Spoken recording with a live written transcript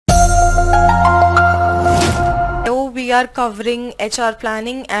we are covering HR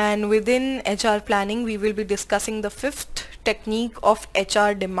planning, and within HR planning we will be discussing the fifth technique of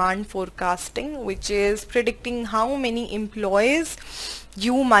HR demand forecasting, which is predicting how many employees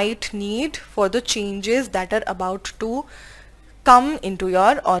you might need for the changes that are about to come into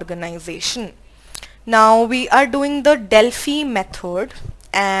your organization. Now we are doing the Delphi method,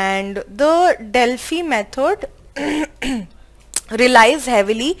 and the Delphi method relies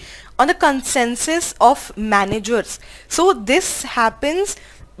heavily on the consensus of managers. So this happens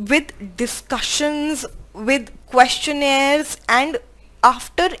with discussions, with questionnaires, and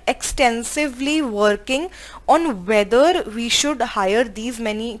after extensively working on whether we should hire these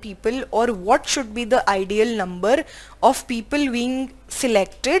many people or what should be the ideal number of people being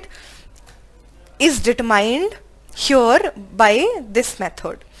selected, is determined here by this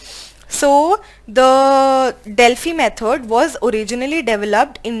method. So the Delphi method was originally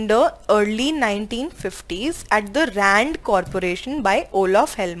developed in the early 1950s at the Rand Corporation by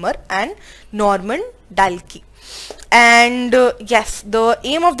Olaf Helmer and Norman Dalkey. And yes, the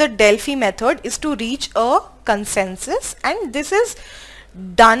aim of the Delphi method is to reach a consensus, and this is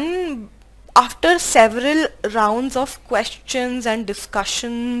done after several rounds of questions and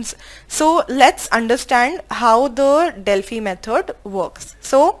discussions. So let's understand how the Delphi method works.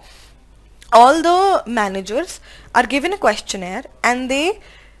 So all the managers are given a questionnaire, and they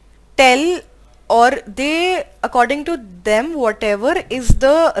tell, or they, according to them, whatever is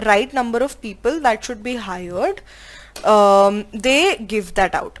the right number of people that should be hired, they give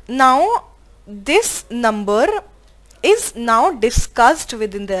that out. Now this number is now discussed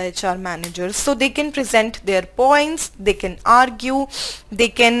within the HR managers, so they can present their points, they can argue, they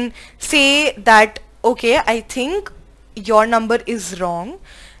can say that okay, I think your number is wrong.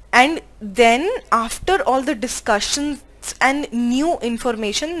 And then after all the discussions and new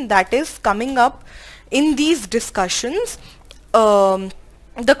information that is coming up in these discussions,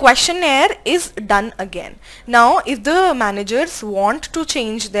 the questionnaire is done again. Now if the managers want to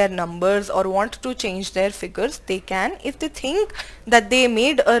change their numbers or want to change their figures, they can. If they think that they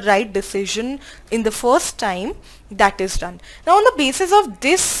made a right decision in the first time, that is done. Now on the basis of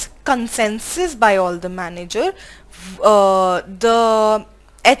this consensus by all the manager, the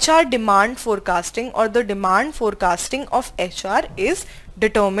HR demand forecasting or the demand forecasting of HR is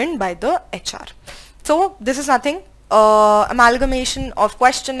determined by the HR. So this is nothing, amalgamation of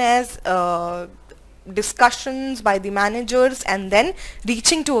questionnaires, discussions by the managers, and then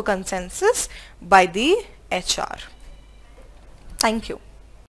reaching to a consensus by the HR. Thank you.